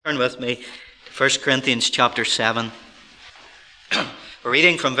Turn with me to 1 Corinthians chapter 7. We're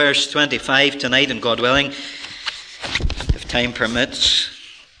reading from verse 25 tonight, and God willing, if time permits,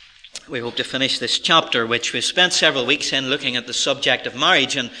 we hope to finish this chapter, which we've spent several weeks in looking at the subject of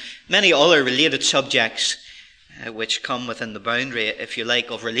marriage and many other related subjects which come within the boundary, if you like,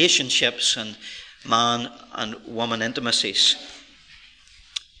 of relationships and man and woman intimacies.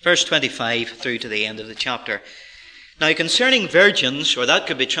 Verse 25 through to the end of the chapter. Now concerning virgins, or that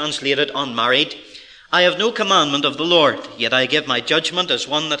could be translated unmarried, I have no commandment of the Lord, yet I give my judgment as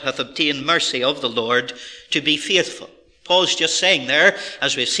one that hath obtained mercy of the Lord, to be faithful. Paul's just saying there,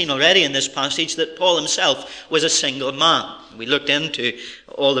 as we've seen already in this passage, that Paul himself was a single man. We looked into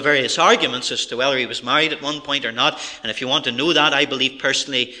all the various arguments as to whether he was married at one point or not, and if you want to know that, I believe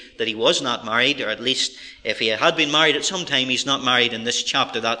personally that he was not married, or at least if he had been married at some time, he's not married in this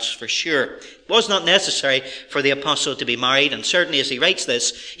chapter, that's for sure. It was not necessary for the apostle to be married, and certainly as he writes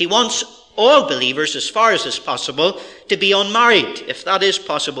this, he wants all believers, as far as is possible, to be unmarried, if that is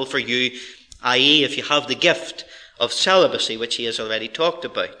possible for you, i.e. if you have the gift of celibacy, which he has already talked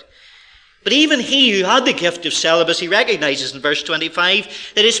about. But even he who had the gift of celibacy recognizes in verse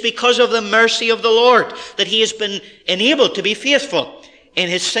 25 that it's because of the mercy of the Lord that he has been enabled to be faithful in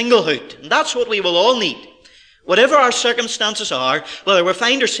his singlehood. And that's what we will all need. Whatever our circumstances are, whether we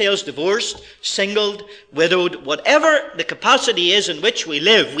find ourselves divorced, singled, widowed, whatever the capacity is in which we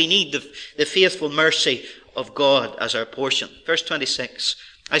live, we need the faithful mercy of God as our portion. Verse 26.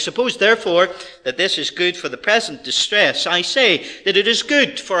 I suppose, therefore, that this is good for the present distress. I say that it is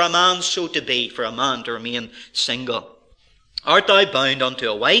good for a man so to be, for a man to remain single. Art thou bound unto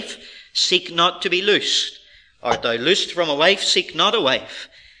a wife? Seek not to be loosed. Art thou loosed from a wife? Seek not a wife.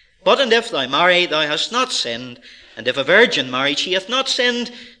 But and if thou marry, thou hast not sinned. And if a virgin marry, she hath not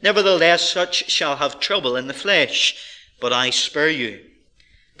sinned. Nevertheless, such shall have trouble in the flesh. But I spare you.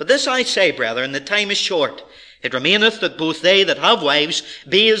 But this I say, brethren, the time is short. It remaineth that both they that have wives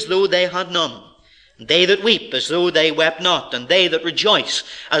be as though they had none, and they that weep as though they wept not, and they that rejoice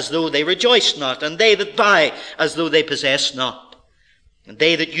as though they rejoiced not, and they that buy as though they possessed not, and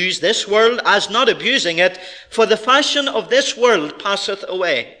they that use this world as not abusing it, for the fashion of this world passeth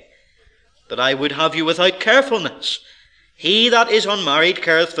away. But I would have you without carefulness. He that is unmarried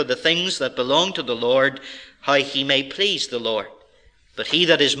careth for the things that belong to the Lord, how he may please the Lord. But he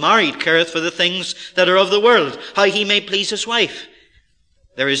that is married careth for the things that are of the world, how he may please his wife.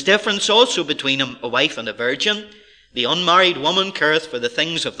 There is difference also between a wife and a virgin. The unmarried woman careth for the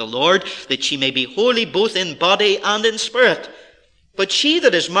things of the Lord, that she may be holy both in body and in spirit. But she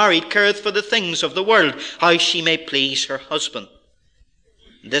that is married careth for the things of the world, how she may please her husband.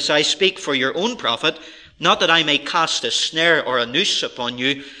 This I speak for your own profit, not that I may cast a snare or a noose upon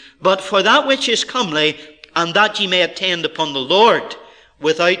you, but for that which is comely, and that ye may attend upon the Lord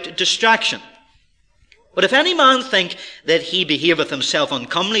without distraction. But if any man think that he behaveth himself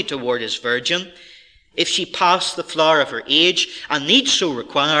uncomely toward his virgin, if she pass the flower of her age, and need so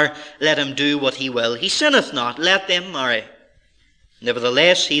require, let him do what he will. He sinneth not, let them marry.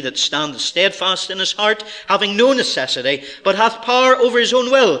 Nevertheless, he that standeth steadfast in his heart, having no necessity, but hath power over his own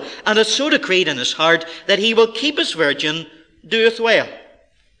will, and hath so decreed in his heart that he will keep his virgin, doeth well.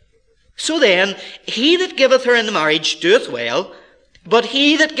 So then, he that giveth her in marriage doeth well, but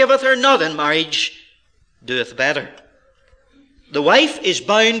he that giveth her not in marriage doeth better. The wife is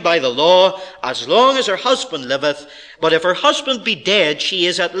bound by the law as long as her husband liveth, but if her husband be dead, she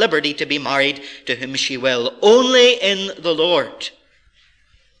is at liberty to be married to whom she will, only in the Lord.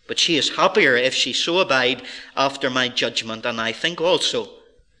 But she is happier if she so abide after my judgment, and I think also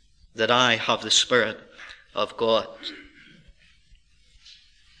that I have the Spirit of God.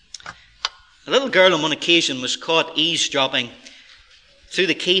 A little girl on one occasion was caught eavesdropping through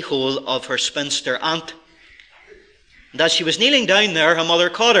the keyhole of her spinster aunt. And as she was kneeling down there, her mother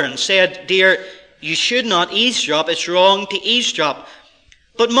caught her and said, "Dear, you should not eavesdrop. It's wrong to eavesdrop."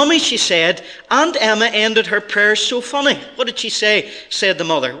 "But Mummy," she said, "Aunt Emma ended her prayer so funny." "What did she say?" said the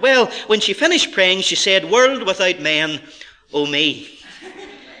mother. "Well, when she finished praying, she said, 'World without men, oh me.'"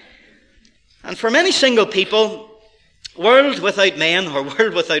 And for many single people, world without men or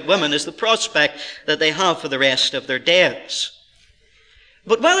world without women is the prospect that they have for the rest of their days.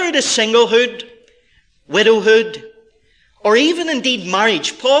 But whether it is singlehood, widowhood, or even indeed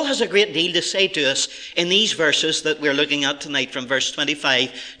marriage, Paul has a great deal to say to us in these verses that we're looking at tonight from verse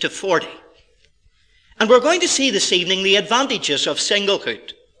 25 to 40. And we're going to see this evening the advantages of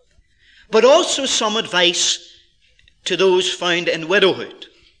singlehood, but also some advice to those found in widowhood.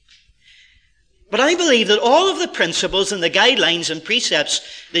 But I believe that all of the principles and the guidelines and precepts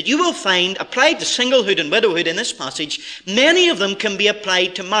that you will find applied to singlehood and widowhood in this passage, many of them can be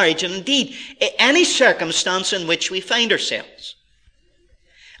applied to marriage, and indeed any circumstance in which we find ourselves.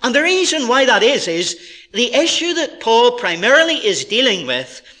 And the reason why that is the issue that Paul primarily is dealing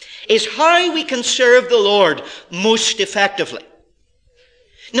with is how we can serve the Lord most effectively.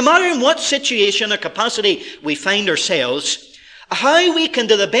 No matter in what situation or capacity we find ourselves, how we can,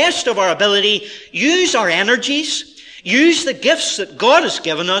 to the best of our ability, use our energies, use the gifts that God has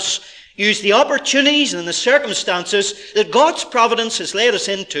given us, use the opportunities and the circumstances that God's providence has led us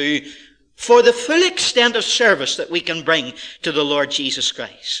into for the full extent of service that we can bring to the Lord Jesus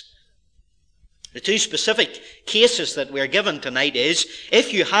Christ. The two specific cases that we're given tonight is,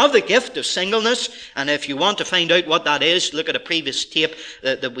 if you have the gift of singleness, and if you want to find out what that is, look at a previous tape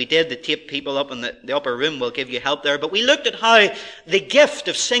that we did. The tape people up in the upper room will give you help there. But we looked at how the gift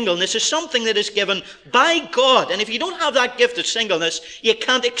of singleness is something that is given by God. And if you don't have that gift of singleness, you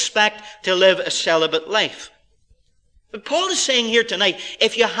can't expect to live a celibate life. But Paul is saying here tonight,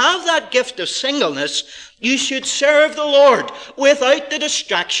 if you have that gift of singleness, you should serve the Lord without the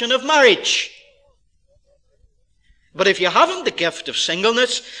distraction of marriage. But if you haven't the gift of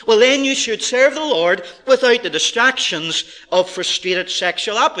singleness, well then you should serve the Lord without the distractions of frustrated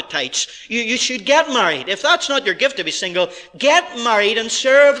sexual appetites. You should get married. If that's not your gift to be single, get married and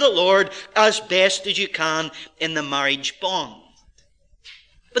serve the Lord as best as you can in the marriage bond.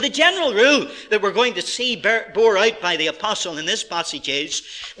 But the general rule that we're going to see bore out by the apostle in this passage is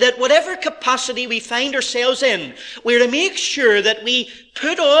that whatever capacity we find ourselves in, we're to make sure that we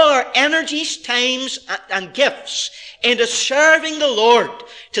put all our energies, times, and gifts into serving the Lord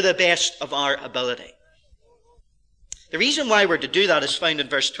to the best of our ability. The reason why we're to do that is found in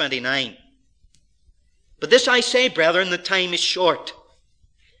verse 29. But this I say, brethren, the time is short.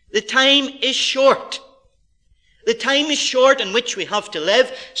 The time is short. The time is short in which we have to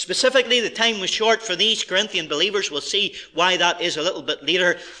live. Specifically, the time was short for these Corinthian believers. We'll see why that is a little bit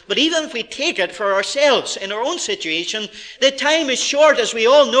later. But even if we take it for ourselves in our own situation, the time is short, as we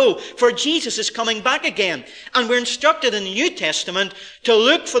all know, for Jesus is coming back again. And we're instructed in the New Testament to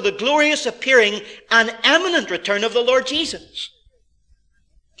look for the glorious appearing and imminent return of the Lord Jesus.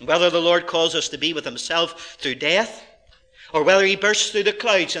 Whether the Lord calls us to be with himself through death, or whether he bursts through the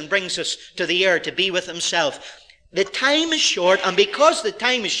clouds and brings us to the air to be with himself, the time is short, and because the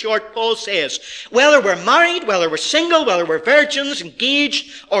time is short, Paul says, whether we're married, whether we're single, whether we're virgins,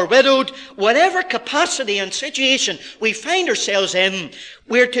 engaged, or widowed, whatever capacity and situation we find ourselves in,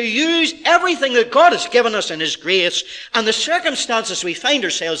 we're to use everything that God has given us in his grace and the circumstances we find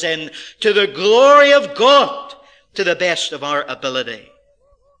ourselves in to the glory of God, to the best of our ability.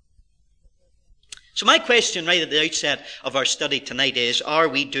 So my question right at the outset of our study tonight is, are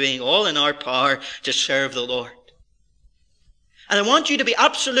we doing all in our power to serve the Lord? And I want you to be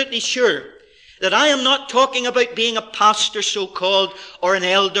absolutely sure that I am not talking about being a pastor, so-called, or an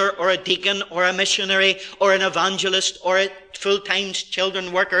elder, or a deacon, or a missionary, or an evangelist, or a full-time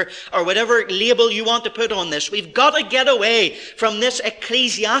children worker, or whatever label you want to put on this. We've got to get away from this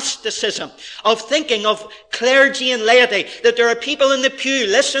ecclesiasticism of thinking of clergy and laity, that there are people in the pew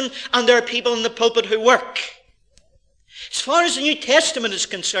listen, and there are people in the pulpit who work. As far as the New Testament is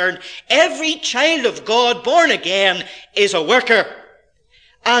concerned, every child of God born again is a worker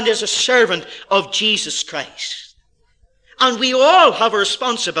and is a servant of Jesus Christ. And we all have a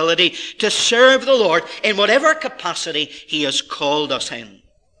responsibility to serve the Lord in whatever capacity he has called us in.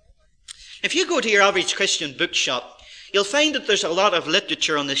 If you go to your average Christian bookshop, you'll find that there's a lot of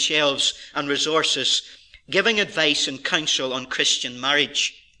literature on the shelves and resources giving advice and counsel on Christian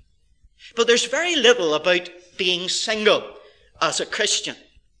marriage. But there's very little about being single as a Christian.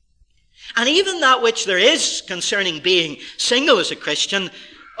 And even that which there is concerning being single as a Christian,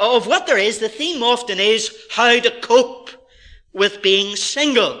 of what there is, the theme often is how to cope with being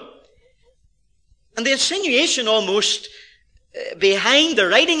single. And the insinuation almost behind the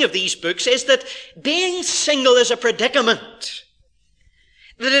writing of these books is that being single is a predicament.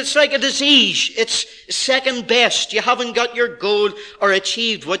 That it's like a disease. It's second best. You haven't got your goal or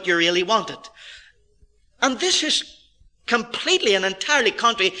achieved what you really wanted. And this is completely and entirely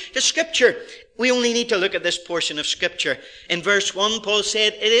contrary to Scripture. We only need to look at this portion of Scripture. In verse 1, Paul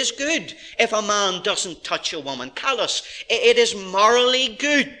said, it is good if a man doesn't touch a woman. Callous. It is morally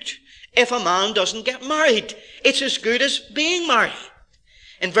good if a man doesn't get married. It's as good as being married.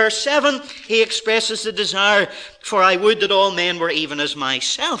 In verse 7, he expresses the desire, for I would that all men were even as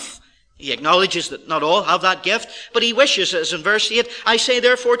myself. He acknowledges that not all have that gift, but he wishes, as in verse 8, I say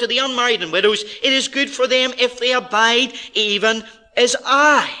therefore to the unmarried and widows, it is good for them if they abide even as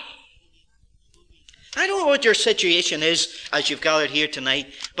I. I don't know what your situation is as you've gathered here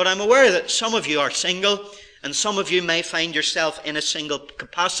tonight, but I'm aware that some of you are single, and some of you may find yourself in a single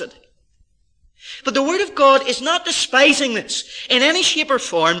capacity. But the Word of God is not despising this in any shape or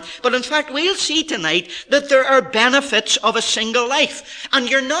form, but in fact we'll see tonight that there are benefits of a single life. And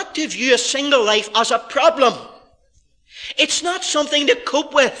you're not to view a single life as a problem. It's not something to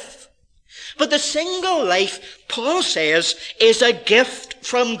cope with. But the single life, Paul says, is a gift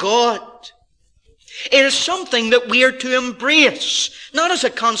from God. It is something that we are to embrace, not as a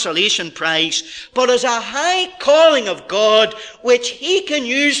consolation prize, but as a high calling of God, which He can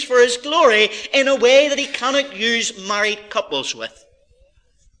use for His glory in a way that He cannot use married couples with.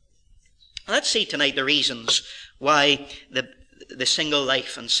 Let's see tonight the reasons why the single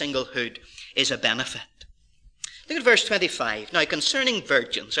life and singlehood is a benefit. Look at verse 25. Now, concerning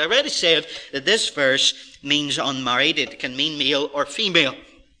virgins, I already said that this verse means unmarried. It can mean male or female.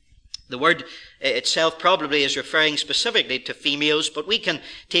 The word itself probably is referring specifically to females, but we can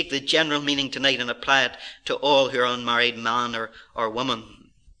take the general meaning tonight and apply it to all who are unmarried, man or woman.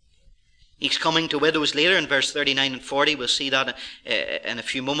 He's coming to widows later in verse 39 and 40. We'll see that in a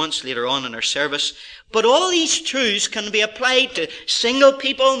few moments later on in our service. But all these truths can be applied to single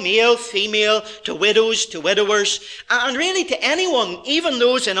people, male, female, to widows, to widowers, and really to anyone, even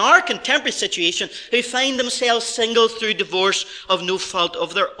those in our contemporary situation, who find themselves single through divorce of no fault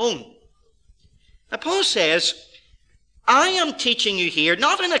of their own. Now, Paul says, I am teaching you here,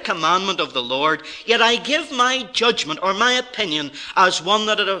 not in a commandment of the Lord, yet I give my judgment or my opinion as one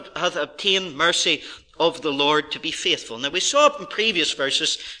that hath obtained mercy of the Lord to be faithful. Now, we saw in previous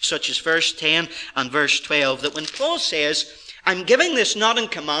verses, such as verse 10 and verse 12, that when Paul says, I'm giving this not in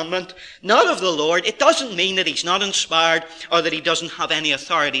commandment, not of the Lord, it doesn't mean that he's not inspired or that he doesn't have any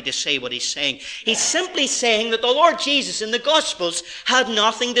authority to say what he's saying. He's simply saying that the Lord Jesus in the Gospels had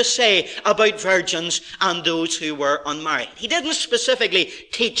nothing to say about virgins and those who were unmarried. He didn't specifically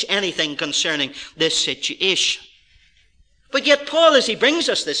teach anything concerning this situation. But yet Paul, as he brings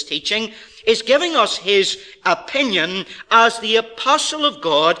us this teaching, is giving us his opinion as the apostle of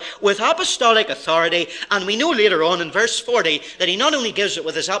God with apostolic authority. And we know later on in verse 40 that he not only gives it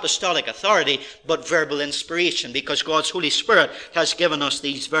with his apostolic authority, but verbal inspiration, because God's Holy Spirit has given us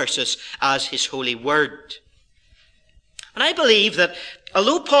these verses as his holy word. And I believe that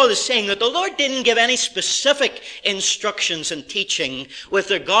although Paul is saying that the Lord didn't give any specific instructions and teaching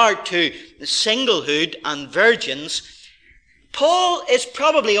with regard to singlehood and virgins, Paul is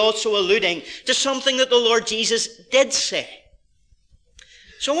probably also alluding to something that the Lord Jesus did say.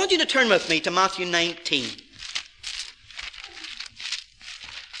 So I want you to turn with me to Matthew 19.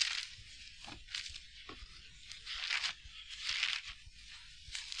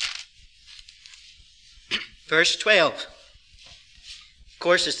 Verse 12. Of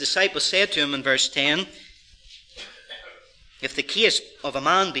course, his disciples said to him in verse 10, if the case of a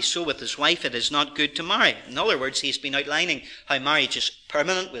man be so with his wife, it is not good to marry. In other words, he's been outlining how marriage is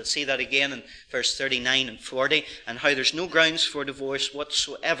permanent. We'll see that again in verse 39 and 40, and how there's no grounds for divorce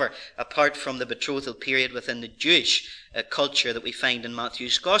whatsoever apart from the betrothal period within the Jewish culture that we find in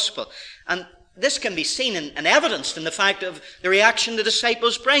Matthew's Gospel. And this can be seen and evidenced in the fact of the reaction the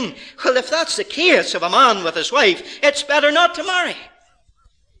disciples bring. Well, if that's the case of a man with his wife, it's better not to marry.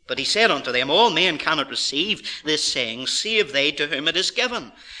 But he said unto them, all men cannot receive this saying, save they to whom it is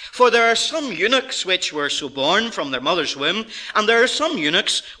given. For there are some eunuchs which were so born from their mother's womb, and there are some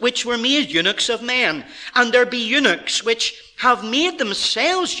eunuchs which were made eunuchs of men. And there be eunuchs which have made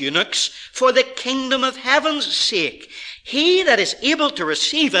themselves eunuchs for the kingdom of heaven's sake. He that is able to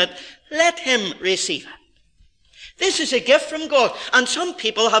receive it, let him receive it. This is a gift from God, and some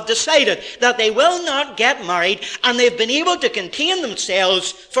people have decided that they will not get married, and they've been able to contain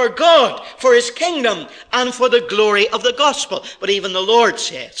themselves for God, for His kingdom, and for the glory of the gospel. But even the Lord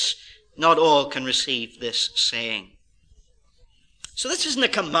says, not all can receive this saying. So this isn't a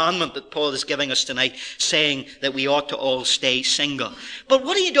commandment that Paul is giving us tonight, saying that we ought to all stay single. But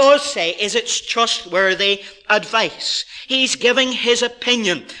what he does say is it's trustworthy advice. He's giving his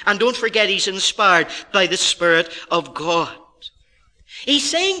opinion. And don't forget, he's inspired by the Spirit of God. He's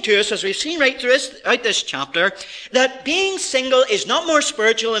saying to us, as we've seen right throughout this chapter, that being single is not more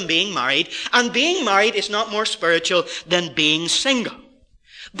spiritual than being married, and being married is not more spiritual than being single.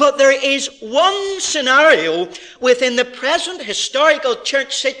 But there is one scenario within the present historical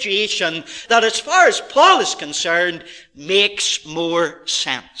church situation that, as far as Paul is concerned, makes more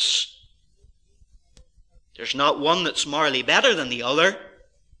sense. There's not one that's morally better than the other.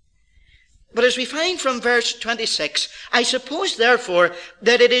 But as we find from verse 26, I suppose, therefore,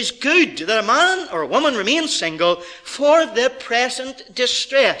 that it is good that a man or a woman remain single for the present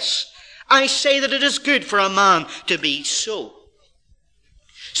distress, I say that it is good for a man to be so.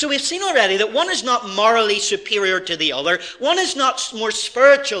 So we've seen already that one is not morally superior to the other. One is not more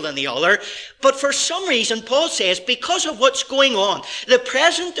spiritual than the other. But for some reason, Paul says, because of what's going on, the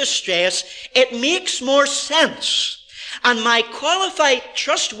present distress, it makes more sense. And my qualified,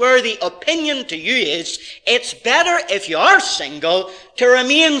 trustworthy opinion to you is, it's better if you are single to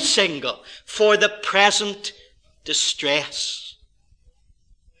remain single for the present distress.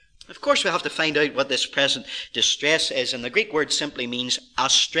 Of course, we have to find out what this present distress is. And the Greek word simply means a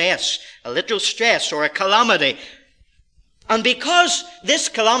stress, a literal stress or a calamity. And because this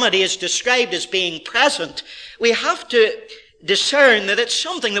calamity is described as being present, we have to discern that it's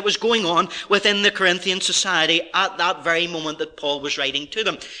something that was going on within the Corinthian society at that very moment that Paul was writing to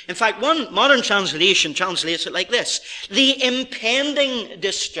them. In fact, one modern translation translates it like this: the impending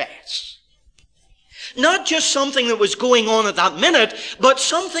distress. Not just something that was going on at that minute, but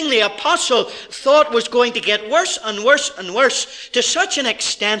something the apostle thought was going to get worse and worse and worse, to such an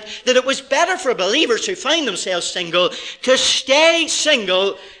extent that it was better for believers who find themselves single to stay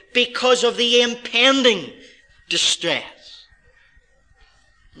single because of the impending distress.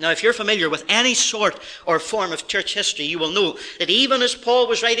 Now, if you're familiar with any sort or form of church history, you will know that even as Paul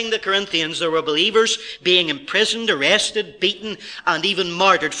was writing the Corinthians, there were believers being imprisoned, arrested, beaten, and even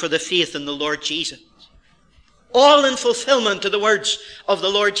martyred for the faith in the Lord Jesus. All in fulfillment to the words of the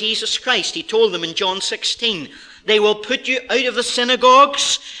Lord Jesus Christ. He told them in John 16, they will put you out of the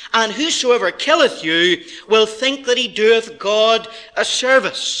synagogues, and whosoever killeth you will think that he doeth God a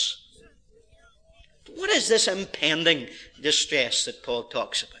service. What is this impending distress that Paul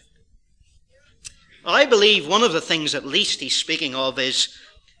talks about? Well, I believe one of the things at least he's speaking of is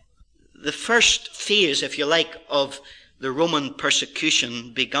the first phase, if you like, of the Roman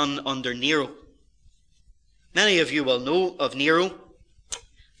persecution begun under Nero. Many of you will know of Nero.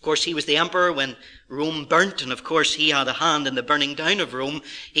 Of course, he was the emperor when Rome burnt, and of course he had a hand in the burning down of Rome.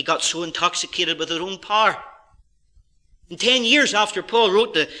 He got so intoxicated with his own power. And 10 years after Paul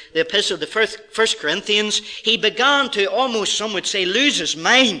wrote the epistle of the First Corinthians, he began to almost, some would say, lose his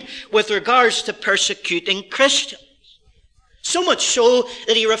mind with regards to persecuting Christians. So much so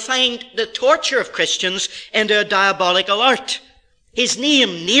that he refined the torture of Christians into a diabolical art. His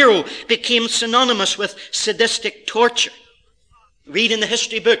name, Nero, became synonymous with sadistic torture. Read in the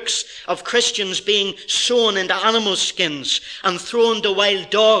history books of Christians being sewn into animal skins and thrown to wild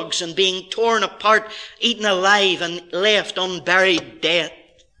dogs and being torn apart, eaten alive and left unburied dead.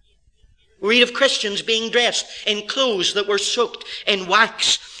 Read of Christians being dressed in clothes that were soaked in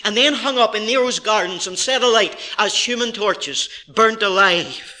wax and then hung up in Nero's gardens and set alight as human torches, burnt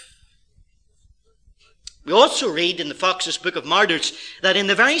alive. We also read in the Fox's Book of Martyrs that in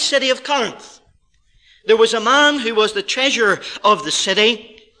the very city of Corinth, there was a man who was the treasurer of the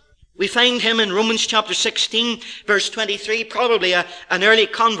city. We find him in Romans chapter 16, verse 23, probably an early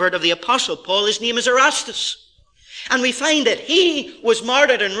convert of the Apostle Paul. His name is Erastus. And we find that he was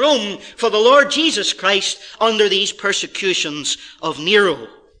martyred in Rome for the Lord Jesus Christ under these persecutions of Nero.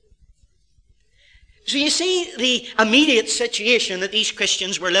 So you see the immediate situation that these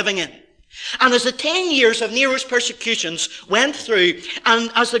Christians were living in. And as the 10 years of Nero's persecutions went through,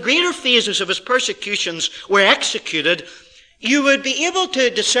 and as the greater phases of his persecutions were executed, you would be able to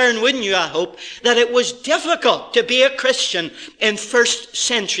discern, wouldn't you, I hope, that it was difficult to be a Christian in first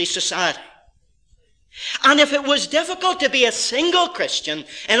century society. And if it was difficult to be a single Christian,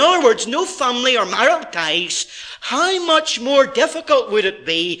 in other words, no family or marital ties, how much more difficult would it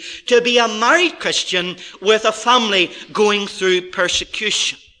be to be a married Christian with a family going through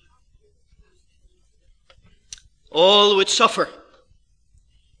persecution? All would suffer.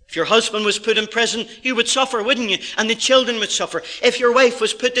 If your husband was put in prison, you would suffer, wouldn't you? And the children would suffer. If your wife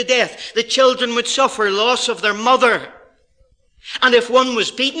was put to death, the children would suffer loss of their mother. And if one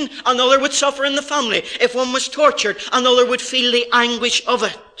was beaten, another would suffer in the family. If one was tortured, another would feel the anguish of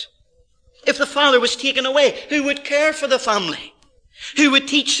it. If the father was taken away, who would care for the family? Who would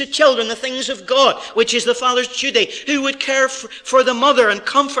teach the children the things of God, which is the father's duty? Who would care for the mother and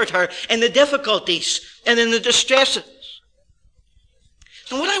comfort her in the difficulties and in the distresses?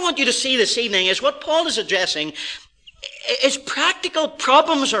 And what I want you to see this evening is what Paul is addressing is practical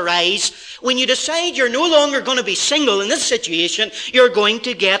problems arise when you decide you're no longer going to be single in this situation, you're going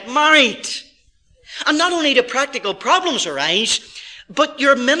to get married. And not only do practical problems arise, but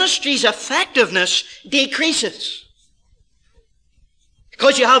your ministry's effectiveness decreases.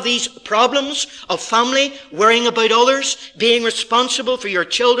 Because you have these problems of family, worrying about others, being responsible for your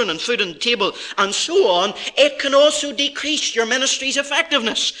children and food on the table, and so on, it can also decrease your ministry's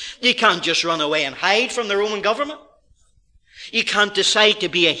effectiveness. You can't just run away and hide from the Roman government. You can't decide to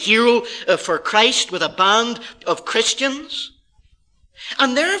be a hero for Christ with a band of Christians.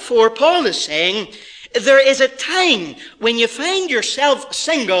 And therefore, Paul is saying, there is a time when you find yourself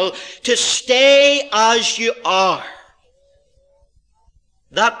single to stay as you are.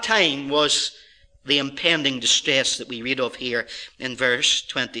 That time was the impending distress that we read of here in verse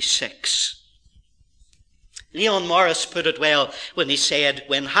 26. Leon Morris put it well when he said,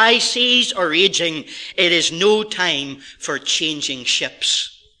 when high seas are raging, it is no time for changing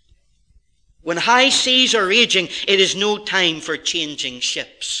ships. When high seas are raging, it is no time for changing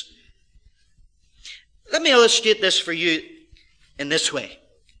ships. Let me illustrate this for you in this way.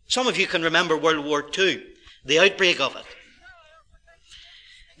 Some of you can remember World War II, the outbreak of it.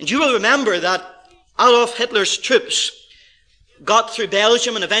 And you will remember that Adolf Hitler's troops got through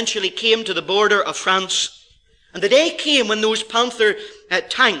Belgium and eventually came to the border of France. And the day came when those Panther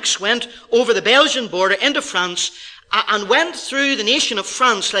tanks went over the Belgian border into France and went through the nation of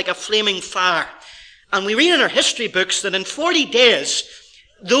France like a flaming fire. And we read in our history books that in 40 days,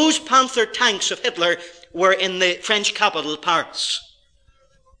 those Panther tanks of Hitler were in the French capital, Paris.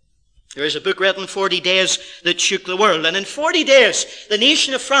 There is a book written, 40 Days That Shook the World. And in 40 days, the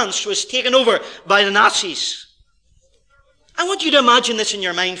nation of France was taken over by the Nazis. I want you to imagine this in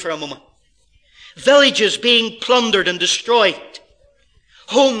your mind for a moment. Villages being plundered and destroyed.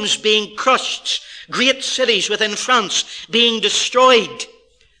 Homes being crushed. Great cities within France being destroyed.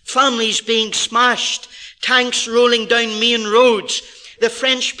 Families being smashed. Tanks rolling down main roads. The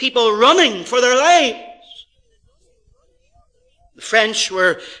French people running for their lives. The French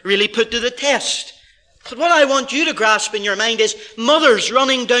were really put to the test. But what I want you to grasp in your mind is mothers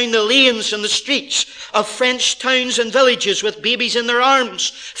running down the lanes and the streets of French towns and villages with babies in their arms.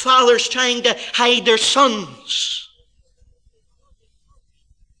 Fathers trying to hide their sons.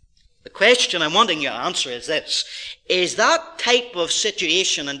 The question I'm wanting you to answer is this. Is that type of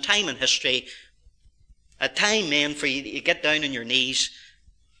situation and time in history a time, men, for you to get down on your knees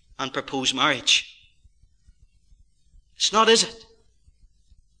and propose marriage? It's not, is it?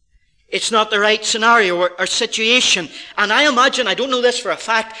 It's not the right scenario or situation. And I imagine, I don't know this for a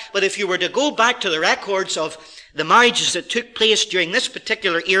fact, but if you were to go back to the records of the marriages that took place during this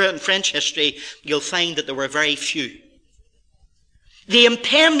particular era in French history, you'll find that there were very few. The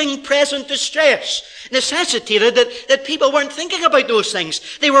impending present distress necessitated that people weren't thinking about those things.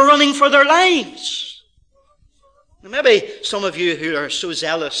 They were running for their lives. Now, maybe some of you who are so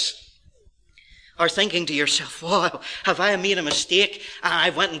zealous are thinking to yourself, wow, have I made a mistake? I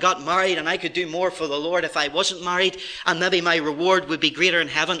went and got married and I could do more for the Lord if I wasn't married and maybe my reward would be greater in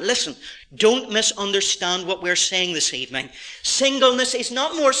heaven. Listen, don't misunderstand what we're saying this evening. Singleness is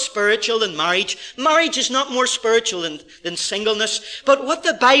not more spiritual than marriage. Marriage is not more spiritual than singleness. But what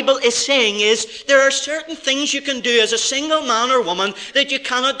the Bible is saying is there are certain things you can do as a single man or woman that you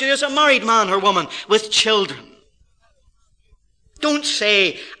cannot do as a married man or woman with children. Don't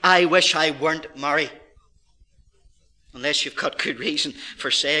say, I wish I weren't married. Unless you've got good reason for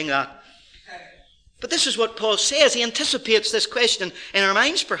saying that. But this is what Paul says. He anticipates this question in our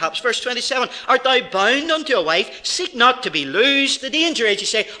minds perhaps. Verse 27, art thou bound unto a wife? Seek not to be loosed. The danger is you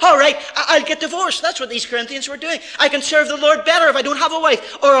say, all right, I'll get divorced. That's what these Corinthians were doing. I can serve the Lord better if I don't have a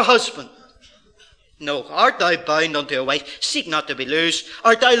wife or a husband. No, art thou bound unto a wife? Seek not to be loosed.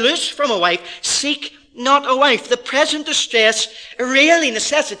 Art thou loosed from a wife? Seek not a wife. The present distress really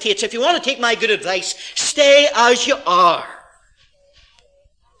necessitates, if you want to take my good advice, stay as you are.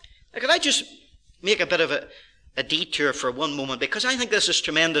 Now, could I just make a bit of a detour for one moment, because I think this is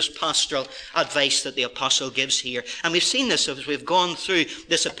tremendous pastoral advice that the apostle gives here. And we've seen this as we've gone through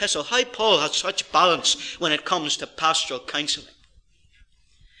this epistle, how Paul has such balance when it comes to pastoral counseling.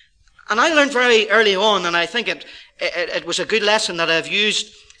 And I learned very early on, and I think it was a good lesson that I've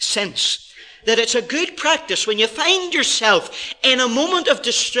used since, that it's a good practice when you find yourself in a moment of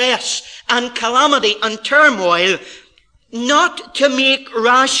distress and calamity and turmoil, not to make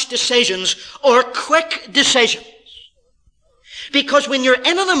rash decisions or quick decisions. Because when you're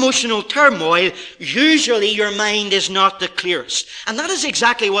in an emotional turmoil, usually your mind is not the clearest. And that is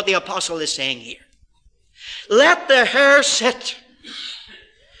exactly what the apostle is saying here. Let the hair sit.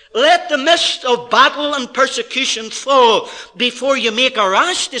 Let the mist of battle and persecution fall before you make a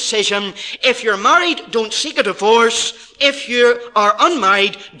rash decision. If you're married, don't seek a divorce. If you are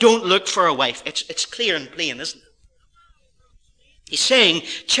unmarried, don't look for a wife. It's clear and plain, isn't it? He's saying,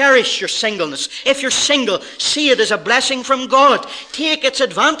 cherish your singleness. If you're single, see it as a blessing from God. Take its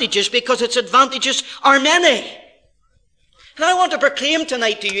advantages because its advantages are many. And I want to proclaim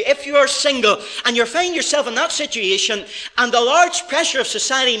tonight to you, if you are single and you find yourself in that situation and the large pressure of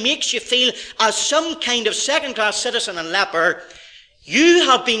society makes you feel as some kind of second-class citizen and leper, you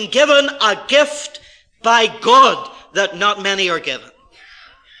have been given a gift by God that not many are given.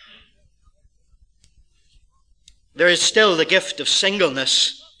 There is still the gift of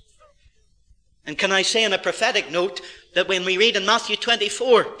singleness. And can I say on a prophetic note that when we read in Matthew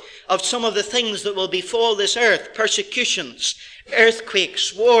 24 of some of the things that will befall this earth, persecutions,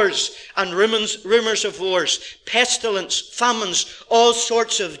 earthquakes, wars, and rumors of wars, pestilence, famines, all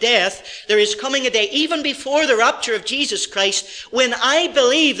sorts of death, there is coming a day, even before the rapture of Jesus Christ, when I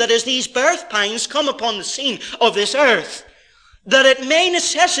believe that as these birth pangs come upon the scene of this earth, that it may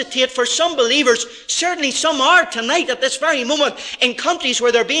necessitate for some believers, certainly some are tonight at this very moment, in countries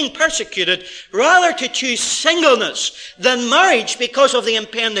where they're being persecuted, rather to choose singleness than marriage because of the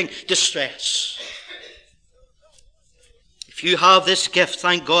impending distress. If you have this gift,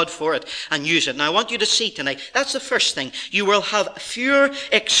 thank God for it and use it. And I want you to see tonight, that's the first thing. You will have fewer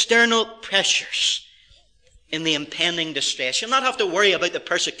external pressures in the impending distress. You'll not have to worry about the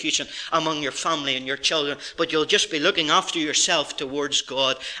persecution among your family and your children, but you'll just be looking after yourself towards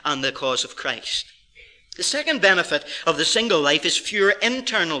God and the cause of Christ. The second benefit of the single life is fewer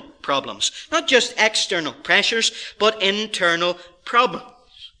internal problems. Not just external pressures, but internal problems.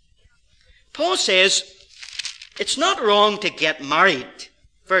 Paul says, it's not wrong to get married.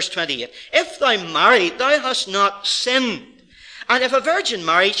 Verse 28, if thou marry, thou hast not sinned. And if a virgin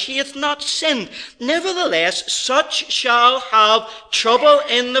marry, she hath not sinned. Nevertheless, such shall have trouble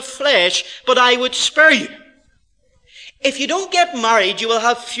in the flesh, but I would spare you. If you don't get married, you will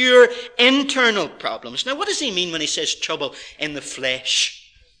have fewer internal problems. Now, what does he mean when he says trouble in the flesh?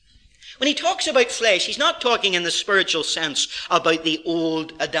 When he talks about flesh, he's not talking in the spiritual sense about the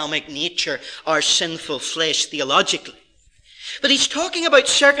old Adamic nature, our sinful flesh theologically. But he's talking about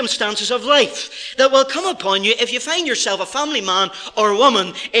circumstances of life that will come upon you if you find yourself a family man or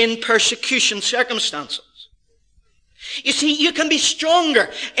woman in persecution circumstances. You see, you can be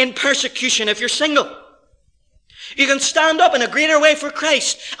stronger in persecution if you're single. You can stand up in a greater way for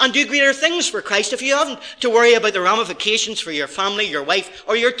Christ and do greater things for Christ if you haven't to worry about the ramifications for your family, your wife,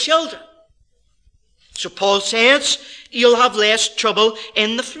 or your children. So Paul says, you'll have less trouble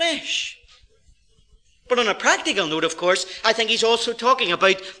in the flesh. But on a practical note, of course, I think he's also talking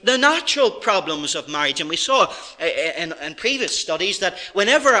about the natural problems of marriage. And we saw in previous studies that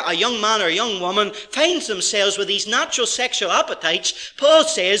whenever a young man or a young woman finds themselves with these natural sexual appetites, Paul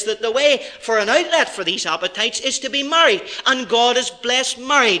says that the way for an outlet for these appetites is to be married. And God has blessed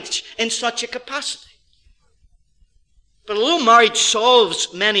marriage in such a capacity. But although marriage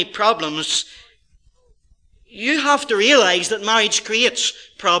solves many problems, you have to realize that marriage creates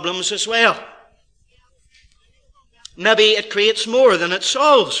problems as well. Maybe it creates more than it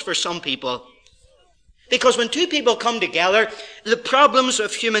solves for some people. Because when two people come together, the problems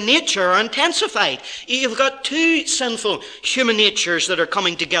of human nature are intensified. You've got two sinful human natures that are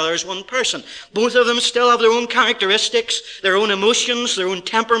coming together as one person. Both of them still have their own characteristics, their own emotions, their own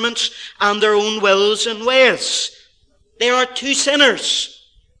temperaments, and their own wills and ways. They are two sinners.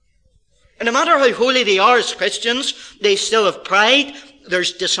 And no matter how holy they are as Christians, they still have pride.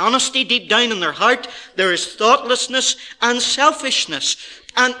 There's dishonesty deep down in their heart. There is thoughtlessness and selfishness.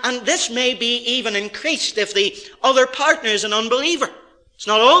 And this may be even increased if the other partner is an unbeliever. It's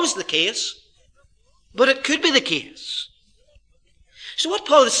not always the case, but it could be the case. So what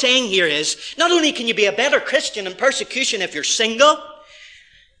Paul is saying here is, not only can you be a better Christian in persecution if you're single,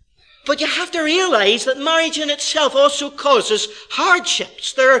 but you have to realize that marriage in itself also causes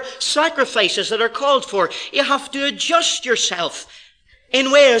hardships. There are sacrifices that are called for. You have to adjust yourself in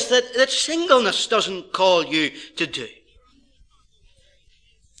ways that singleness doesn't call you to do.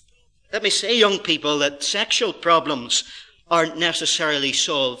 Let me say, young people, that sexual problems aren't necessarily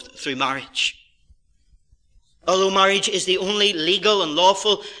solved through marriage. Although marriage is the only legal and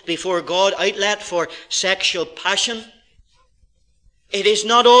lawful before God outlet for sexual passion, it is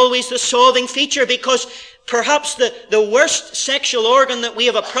not always the solving feature, because perhaps the worst sexual organ that we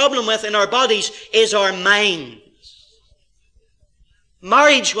have a problem with in our bodies is our mind.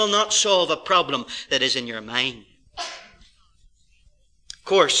 Marriage will not solve a problem that is in your mind. Of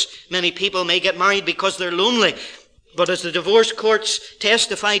course, many people may get married because they're lonely. But as the divorce courts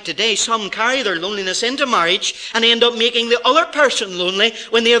testify today, some carry their loneliness into marriage and end up making the other person lonely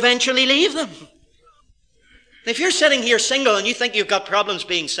when they eventually leave them. If you're sitting here single and you think you've got problems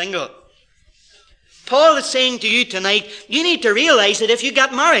being single, Paul is saying to you tonight, you need to realize that if you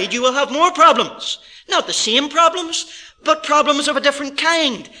get married, you will have more problems. Not the same problems, but problems of a different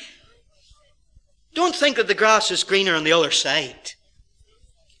kind. Don't think that the grass is greener on the other side.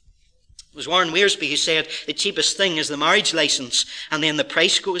 It was Warren Wiersbe who said the cheapest thing is the marriage license, and then the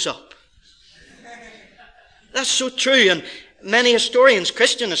price goes up. That's so true, and many historians,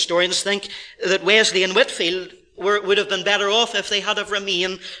 Christian historians, think that Wesley and Whitefield would have been better off if they had have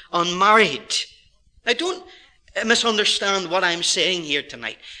remained unmarried. Now, don't misunderstand what I'm saying here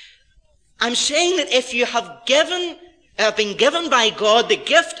tonight. I'm saying that if you have been given by God the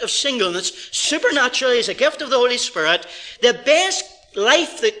gift of singleness, supernaturally as a gift of the Holy Spirit, the best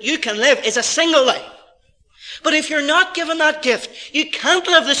life that you can live is a single life. But if you're not given that gift, you can't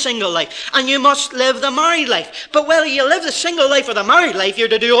live the single life, and you must live the married life. But whether you live the single life or the married life, you're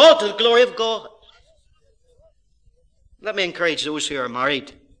to do all to the glory of God. Let me encourage those who are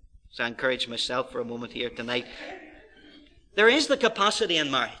married, as I encourage myself for a moment here tonight. There is the capacity in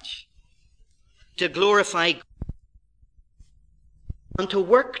marriage to glorify God and to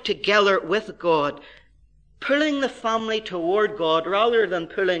work together with God, pulling the family toward God rather than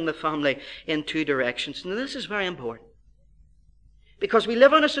pulling the family in two directions. And this is very important, because we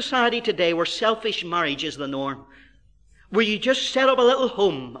live in a society today where selfish marriage is the norm, where you just set up a little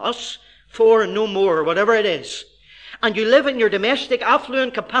home, us four and no more, or whatever it is, and you live in your domestic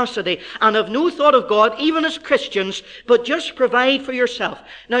affluent capacity and have no thought of God, even as Christians, but just provide for yourself.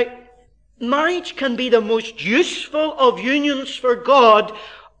 Now, marriage can be the most useful of unions for God,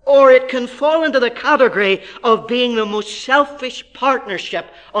 or it can fall into the category of being the most selfish partnership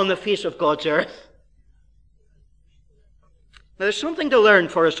on the face of God's earth. Now, there's something to learn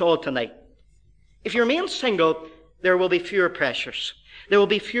for us all tonight. If you remain single, there will be fewer pressures. There will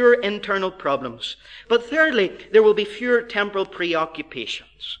be fewer internal problems. But thirdly, there will be fewer temporal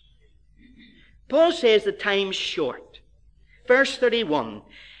preoccupations. Paul says the time's short. Verse 31.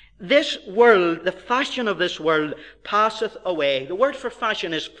 This world, the fashion of this world, passeth away. The word for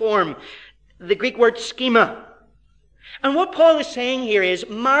fashion is form. The Greek word schema. And what Paul is saying here is,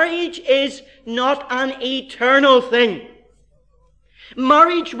 marriage is not an eternal thing.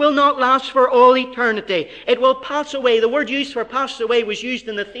 Marriage will not last for all eternity. It will pass away. The word used for pass away was used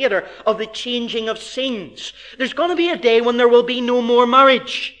in the theater of the changing of scenes. There's going to be a day when there will be no more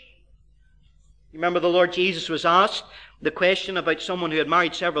marriage. You remember the Lord Jesus was asked the question about someone who had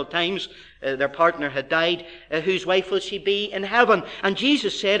married several times, their partner had died, whose wife will she be in heaven? And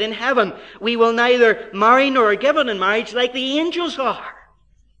Jesus said, in heaven we will neither marry nor are given in marriage like the angels are.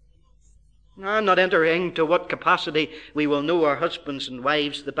 I'm not entering to what capacity we will know our husbands and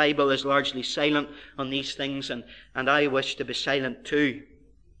wives. The Bible is largely silent on these things, and I wish to be silent too.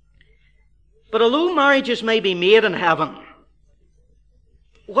 But although marriages may be made in heaven,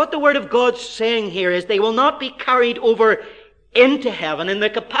 what the Word of God's saying here is they will not be carried over into heaven in the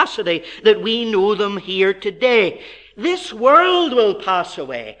capacity that we know them here today. This world will pass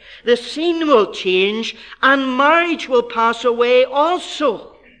away. The scene will change, and marriage will pass away also.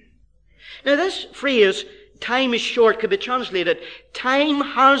 Now this phrase, time is short, could be translated, time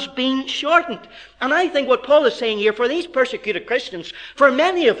has been shortened. And I think what Paul is saying here, for these persecuted Christians, for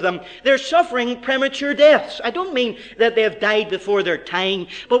many of them, they're suffering premature deaths. I don't mean that they've died before their time,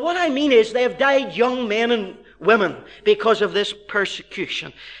 but what I mean is they've died young men and women because of this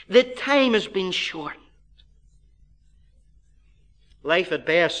persecution. The time has been shortened. Life at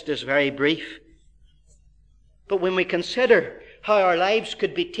best is very brief. But when we consider how our lives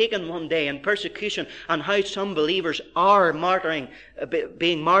could be taken one day in persecution, and how some believers are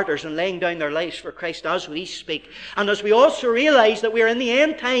being martyrs and laying down their lives for Christ as we speak. And as we also realize that we are in the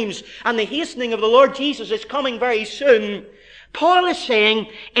end times and the hastening of the Lord Jesus is coming very soon, Paul is saying,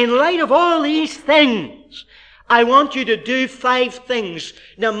 in light of all these things, I want you to do 5 things,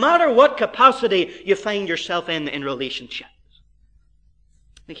 no matter what capacity you find yourself in relationships.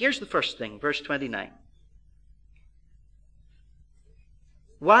 Now here's the first thing, verse 29.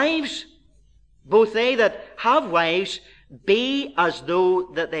 Wives, both they that have wives, be as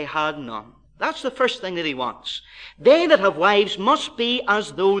though that they had none. That's the first thing that he wants. They that have wives must be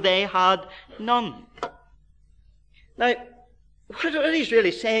as though they had none. Now, what he's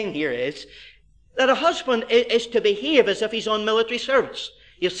really saying here is that a husband is to behave as if he's on military service.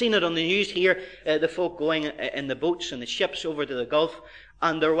 You've seen it on the news here, the folk going in the boats and the ships over to the Gulf,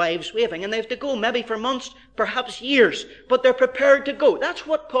 and their wives waving, and they have to go maybe for months, perhaps years, but they're prepared to go. That's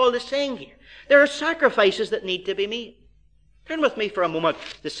what Paul is saying here. There are sacrifices that need to be made. Turn with me for a moment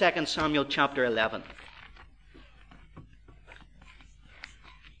to 2 Samuel chapter 11.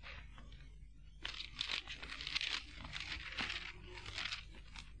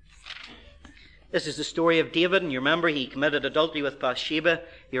 This is the story of David, and you remember he committed adultery with Bathsheba,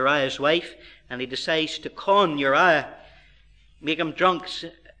 Uriah's wife, and he decides to con Uriah, make him drunk,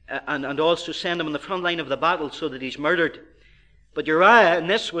 and also send him on the front line of the battle so that he's murdered. But Uriah in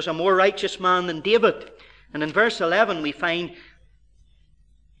this was a more righteous man than David. And in verse 11 we find,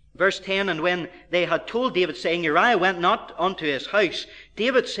 verse 10, and when they had told David, saying, Uriah went not unto his house,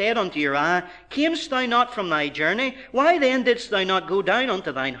 David said unto Uriah, Camest thou not from thy journey? Why then didst thou not go down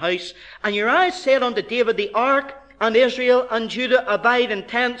unto thine house? And Uriah said unto David, The ark and Israel and Judah abide in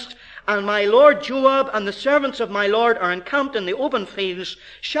tents, and my lord Joab and the servants of my lord are encamped in the open fields.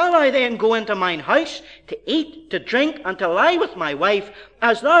 Shall I then go into mine house to eat, to drink, and to lie with my wife?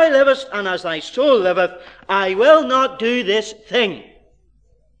 As thou livest and as thy soul liveth, I will not do this thing.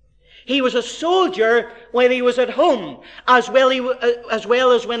 He was a soldier when he was at home, as well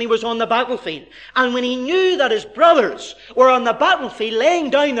as when he was on the battlefield. And when he knew that his brothers were on the battlefield laying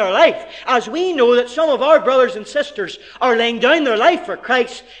down their life, as we know that some of our brothers and sisters are laying down their life for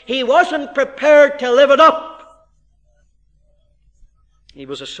Christ, he wasn't prepared to live it up. He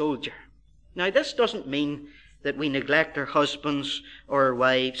was a soldier. Now, this doesn't mean that we neglect our husbands or our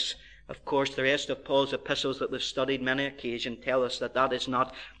wives. Of course, the rest of Paul's epistles that we've studied many occasions tell us that that is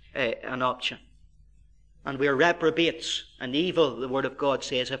not an option. And we are reprobates and evil, the Word of God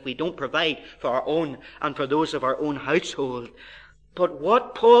says, if we don't provide for our own and for those of our own household. But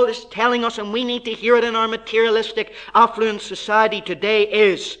what Paul is telling us, and we need to hear it in our materialistic, affluent society today,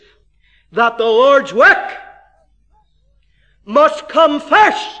 is that the Lord's work must come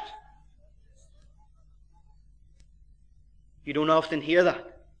first. You don't often hear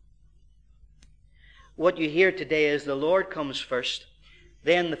that. What you hear today is the Lord comes first,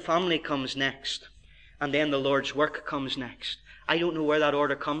 then the family comes next, and then the Lord's work comes next. I don't know where that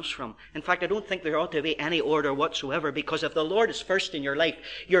order comes from. In fact, I don't think there ought to be any order whatsoever, because if the Lord is first in your life,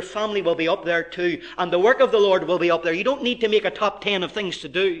 your family will be up there too, and the work of the Lord will be up there. You don't need to make a top 10 of things to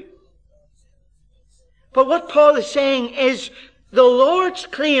do. But what Paul is saying is the Lord's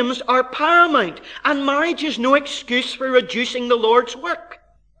claims are paramount, and marriage is no excuse for reducing the Lord's work.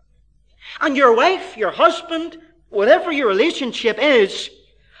 And your wife, your husband, whatever your relationship is,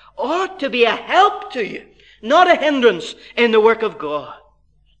 ought to be a help to you, not a hindrance in the work of God.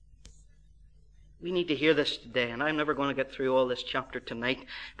 We need to hear this today, and I'm never going to get through all this chapter tonight,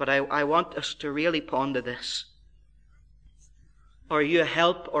 but I want us to really ponder this. Are you a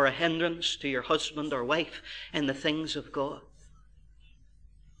help or a hindrance to your husband or wife in the things of God?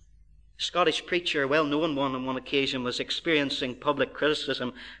 A Scottish preacher, a well-known one on one occasion, was experiencing public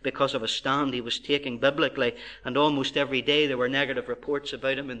criticism because of a stand he was taking biblically, and almost every day there were negative reports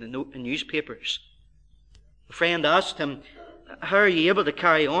about him in the newspapers. A friend asked him, how are you able to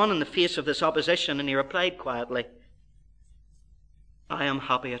carry on in the face of this opposition? And he replied quietly, I am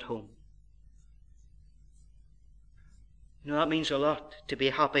happy at home. You know, that means a lot, to be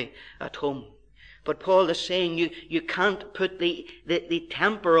happy at home. But Paul is saying you can't put the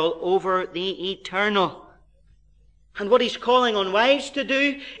temporal over the eternal. And what he's calling on wives to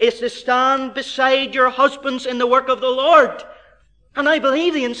do is to stand beside your husbands in the work of the Lord. And I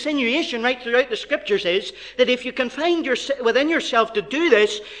believe the insinuation right throughout the Scriptures is that if you can find within yourself to do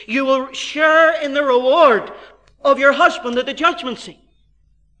this, you will share in the reward of your husband at the judgment seat.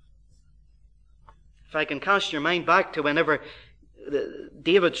 If I can cast your mind back to whenever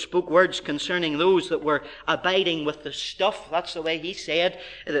David spoke words concerning those that were abiding with the stuff. That's the way he said.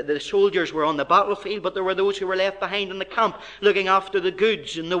 The soldiers were on the battlefield, but there were those who were left behind in the camp, looking after the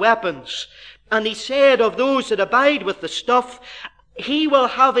goods and the weapons. And he said of those that abide with the stuff, he will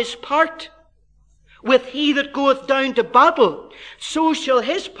have his part with he that goeth down to battle. So shall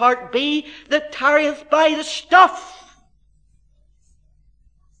his part be that tarrieth by the stuff.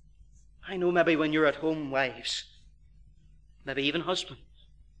 I know maybe when you're at home, wives, maybe even husband,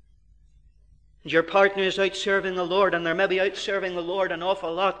 and your partner is out serving the Lord, and they're maybe out serving the Lord an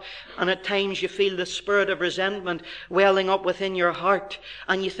awful lot, and at times you feel the spirit of resentment welling up within your heart,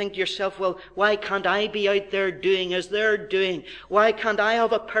 and you think to yourself, well, why can't I be out there doing as they're doing? Why can't I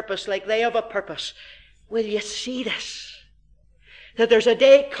have a purpose like they have a purpose? Will you see this? That there's a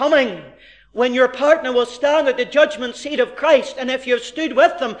day coming when your partner will stand at the judgment seat of Christ, and if you've stood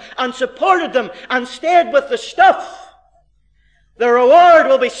with them and supported them and stayed with the stuff, the reward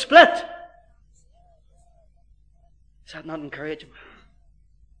will be split. Is that not encouraging?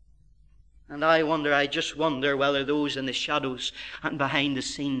 And I just wonder whether those in the shadows and behind the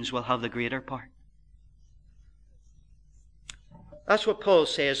scenes will have the greater part. That's what Paul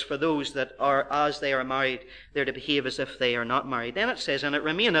says for those that are, as they are married, they're to behave as if they are not married. Then it says, and it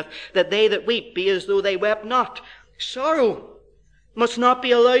remaineth, that they that weep be as though they wept not. Sorrow must not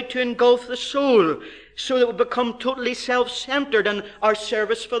be allowed to engulf the soul. so that we become totally self-centered and our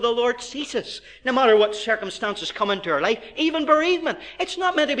service for the Lord ceases. No matter what circumstances come into our life, even bereavement, it's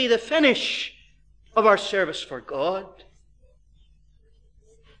not meant to be the finish of our service for God.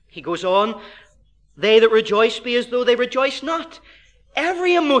 He goes on, they that rejoice be as though they rejoice not.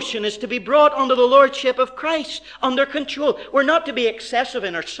 Every emotion is to be brought under the lordship of Christ, under control. We're not to be excessive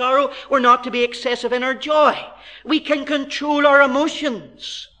in our sorrow. We're not to be excessive in our joy. We can control our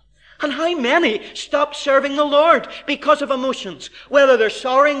emotions. And how many stop serving the Lord because of emotions? Whether they're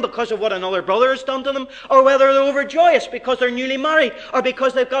sorrowing because of what another brother has done to them, or whether they're overjoyous because they're newly married, or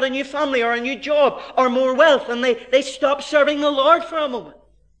because they've got a new family or a new job or more wealth, and they stop serving the Lord for a moment.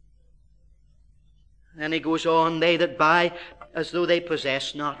 Then he goes on, they that buy as though they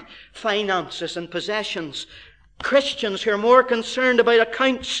possess not. Finances and possessions. Christians who are more concerned about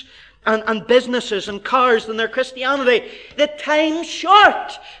accounts and businesses and cars than their Christianity. The time's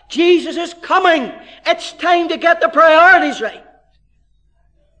short. Jesus is coming. It's time to get the priorities right.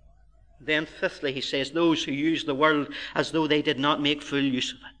 Then fifthly, he says, those who use the world as though they did not make full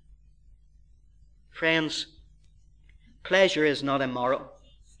use of it. Friends, pleasure is not immoral.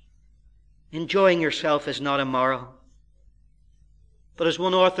 Enjoying yourself is not immoral. But as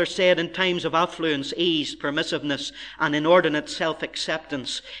one author said, in times of affluence, ease, permissiveness, and inordinate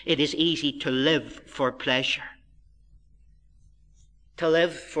self-acceptance, it is easy to live for pleasure. To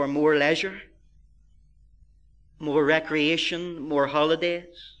live for more leisure, more recreation, more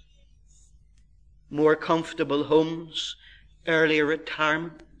holidays, more comfortable homes, earlier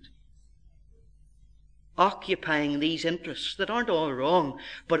retirement. Occupying these interests that aren't all wrong,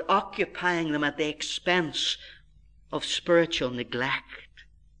 but occupying them at the expense of spiritual neglect.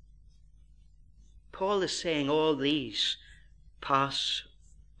 Paul is saying all these pass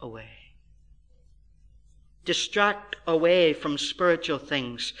away. Distract away from spiritual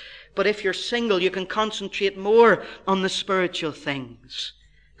things. But if you're single, you can concentrate more on the spiritual things.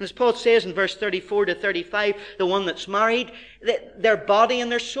 As Paul says in verse 34 to 35, the one that's married, their body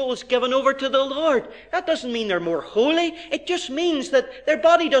and their soul is given over to the Lord. That doesn't mean they're more holy. It just means that their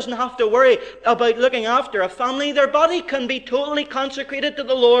body doesn't have to worry about looking after a family. Their body can be totally consecrated to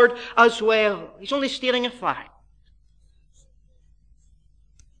the Lord as well. He's only stating a fact.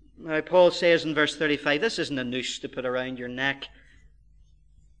 Now, Paul says in verse 35, this isn't a noose to put around your neck.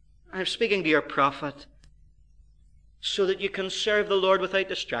 I'm speaking to your prophet, so that you can serve the Lord without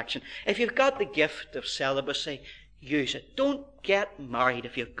distraction. If you've got the gift of celibacy, use it. Don't get married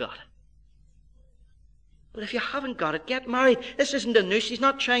if you've got it. But if you haven't got it, get married. This isn't a noose. He's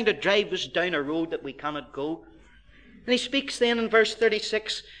not trying to drive us down a road that we cannot go. And he speaks then in verse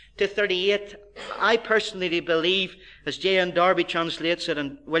 36 to 38. I personally believe, as J.N. Darby translates it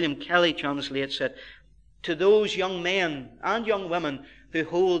and William Kelly translates it, to those young men and young women who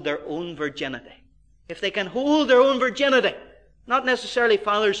hold their own virginity. If they can hold their own virginity, not necessarily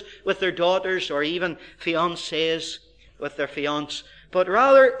fathers with their daughters or even fiancés with their fiancés, but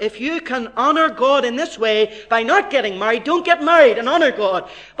rather if you can honor God in this way by not getting married, don't get married and honor God.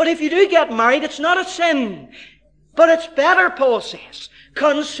 But if you do get married, it's not a sin. But it's better, Paul says,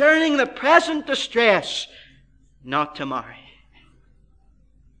 concerning the present distress, not to marry.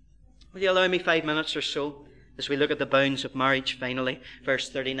 Will you allow me 5 minutes or so as we look at the bounds of marriage finally, verse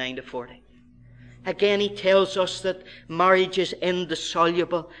 39 to 40. Again, he tells us that marriage is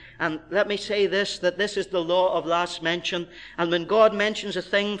indissoluble. And let me say this, that this is the law of last mention. And when God mentions a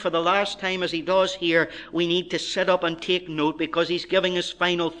thing for the last time, as he does here, we need to sit up and take note, because he's giving us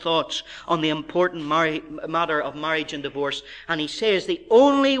final thoughts on the important matter of marriage and divorce. And he says the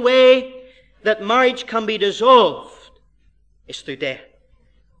only way that marriage can be dissolved is through death.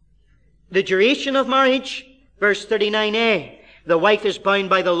 The duration of marriage, verse 39a. The wife is bound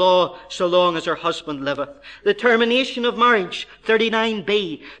by the law so long as her husband liveth. The termination of marriage,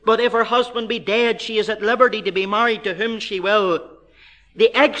 39b. But if her husband be dead, she is at liberty to be married to whom she will.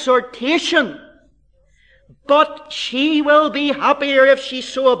 The exhortation, but she will be happier if she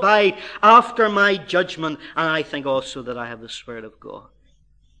so abide after my judgment. And I think also that I have the Spirit of God.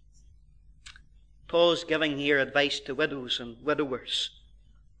 Paul's giving here advice to widows and widowers.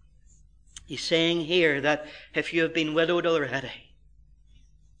 He's saying here that if you have been widowed already,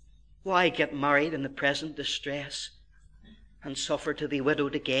 why get married in the present distress and suffer to be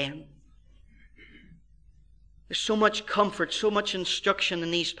widowed again? There's so much comfort, so much instruction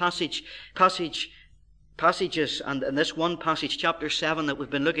in these passages, and in this one passage, chapter 7, that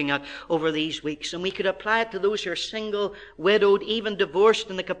we've been looking at over these weeks. And we could apply it to those who are single, widowed, even divorced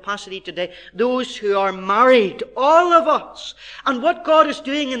in the capacity today. Those who are married, all of us. And what God is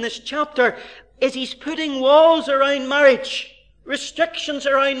doing in this chapter is he's putting walls around marriage. restrictions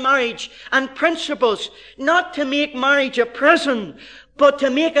around marriage and principles, not to make marriage a prison, but to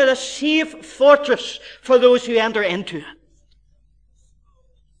make it a safe fortress for those who enter into it.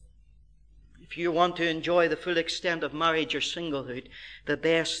 If you want to enjoy the full extent of marriage or singlehood, the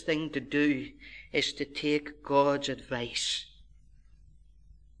best thing to do is to take God's advice,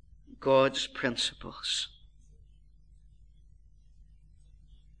 God's principles.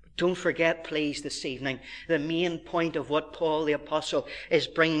 But don't forget, please, this evening, the main point of what Paul the Apostle is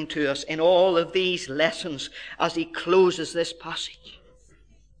bringing to us in all of these lessons as he closes this passage.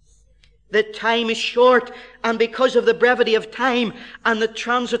 The time is short, and because of the brevity of time and the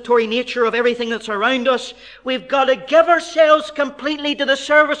transitory nature of everything that's around us, we've got to give ourselves completely to the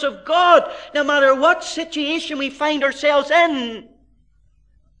service of God, no matter what situation we find ourselves in.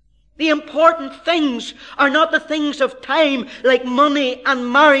 The important things are not the things of time, like money and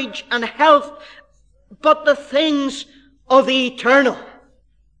marriage and health, but the things of the eternal.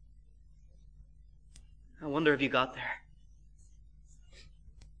 I wonder if you got there.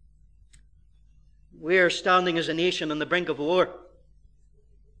 We are standing as a nation on the brink of war.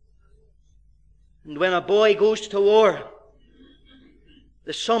 And when a boy goes to war,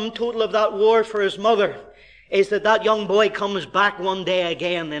 the sum total of that war for his mother is that young boy comes back one day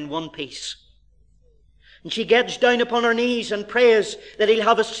again in one piece. And she gets down upon her knees and prays that he'll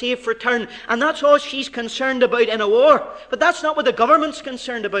have a safe return. And that's all she's concerned about in a war. But that's not what the government's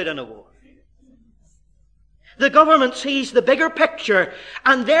concerned about in a war. The government sees the bigger picture,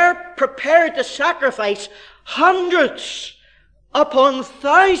 and they're prepared to sacrifice hundreds upon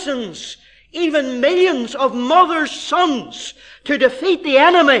thousands, even millions of mothers' sons to defeat the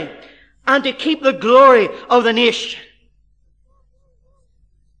enemy and to keep the glory of the nation.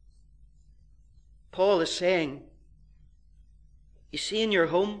 Paul is saying, you see in your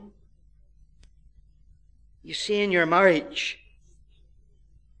home, you see in your marriage,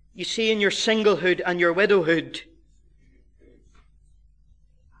 you see in your singlehood and your widowhood,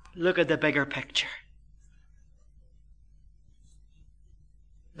 look at the bigger picture.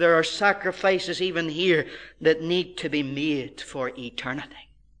 There are sacrifices even here that need to be made for eternity.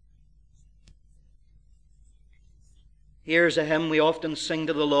 Here's a hymn we often sing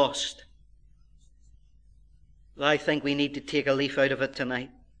to the lost. I think we need to take a leaf out of it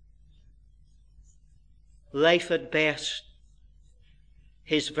tonight. Life at best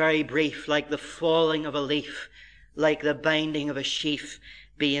is very brief, like the falling of a leaf, like the binding of a sheaf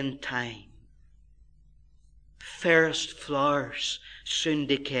be in time. Fairest flowers soon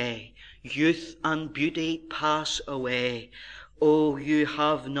decay, youth and beauty pass away. Oh, you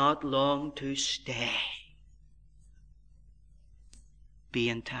have not long to stay. Be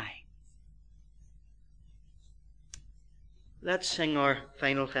in time. Let's sing our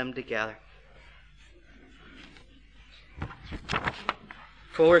final hymn together.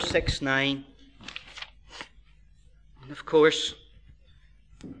 469. And of course,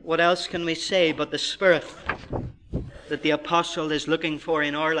 what else can we say but the Spirit that the Apostle is looking for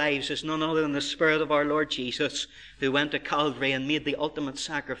in our lives is none other than the Spirit of our Lord Jesus, who went to Calvary and made the ultimate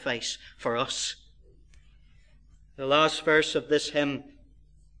sacrifice for us. The last verse of this hymn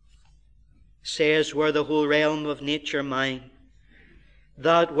says, were the whole realm of nature mine,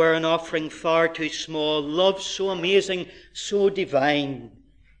 that were an offering far too small, love so amazing, so divine,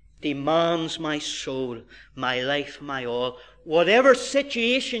 demands my soul, my life, my all. Whatever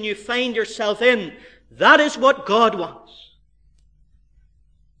situation you find yourself in, that is what God wants.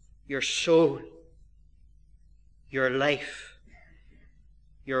 Your soul, your life,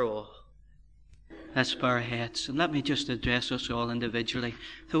 your all. Let's bow our heads and let me just address us all individually.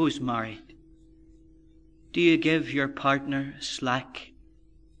 Those married, do you give your partner slack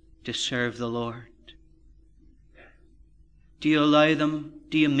to serve the Lord? Do you allow them?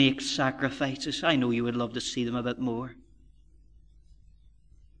 Do you make sacrifices? I know you would love to see them a bit more.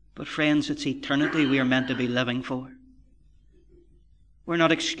 But friends, it's eternity we are meant to be living for. We're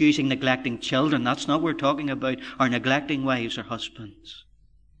not excusing neglecting children. That's not what we're talking about, or neglecting wives or husbands.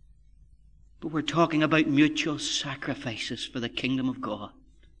 But we're talking about mutual sacrifices for the kingdom of God.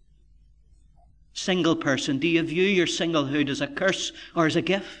 Single person, do you view your singlehood as a curse or as a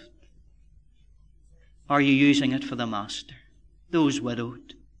gift? Are you using it for the Master? Those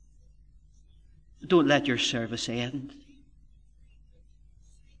widowed, don't let your service end.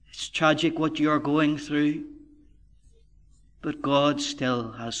 It's tragic what you're going through, but God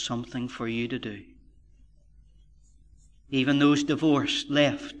still has something for you to do. Even those divorced,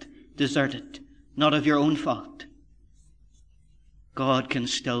 left, deserted, not of your own fault, God can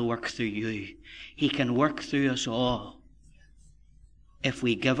still work through you. He can work through us all if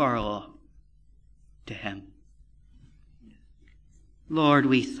we give our all to Him. Lord,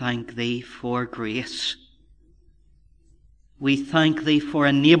 we thank Thee for grace. We thank Thee for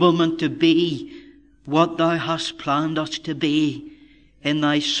enablement to be what Thou hast planned us to be in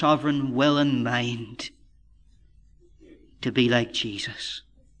Thy sovereign will and mind, to be like Jesus,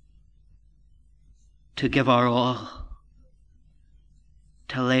 to give our all,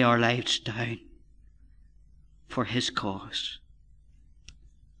 to lay our lives down for His cause.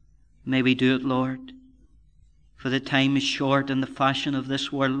 May we do it, Lord, for the time is short and the fashion of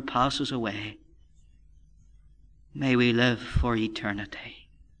this world passes away. May we live for eternity,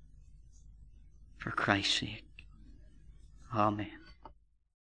 for Christ's sake. Amen.